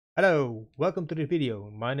Hello, welcome to this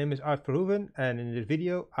video. My name is Aart Verhoeven and in this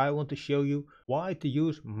video I want to show you why to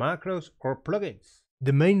use macros or plugins.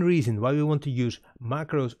 The main reason why we want to use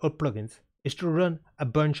macros or plugins is to run a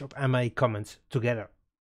bunch of MA commands together.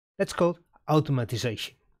 That's called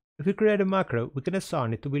automatization. If we create a macro, we can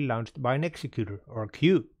assign it to be launched by an executor or a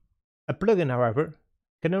queue. A plugin, however,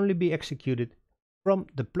 can only be executed from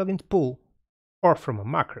the plugins pool or from a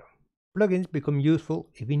macro. Plugins become useful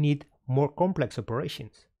if we need more complex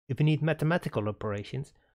operations. If we need mathematical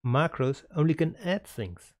operations, macros only can add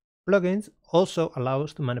things. Plugins also allow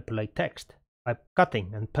us to manipulate text. By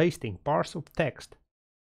cutting and pasting parts of text,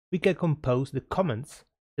 we can compose the comments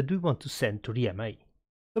that we want to send to the MA.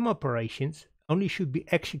 Some operations only should be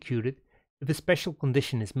executed if a special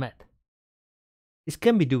condition is met. This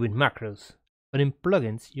can be done in macros, but in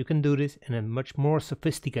plugins you can do this in a much more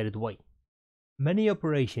sophisticated way. Many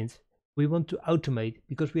operations we want to automate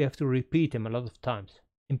because we have to repeat them a lot of times.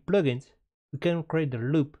 In plugins, we can create a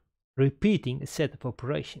loop repeating a set of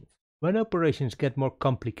operations. When operations get more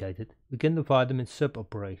complicated, we can divide them in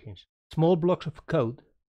sub-operations, small blocks of code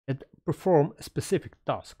that perform a specific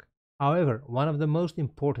task. However, one of the most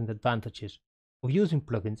important advantages of using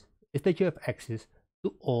plugins is that you have access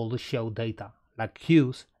to all the show data, like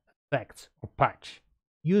queues, effects, or patch.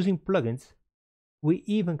 Using plugins, we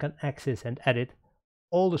even can access and edit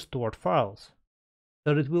all the stored files,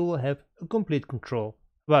 so that we will have a complete control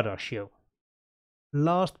about our show.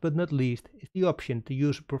 Last but not least is the option to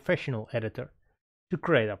use a professional editor to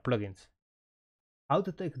create our plugins. How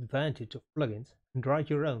to take advantage of plugins and write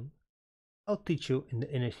your own, I'll teach you in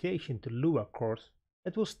the Initiation to Lua course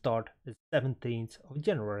that will start the 17th of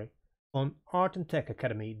January on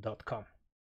artandtechacademy.com.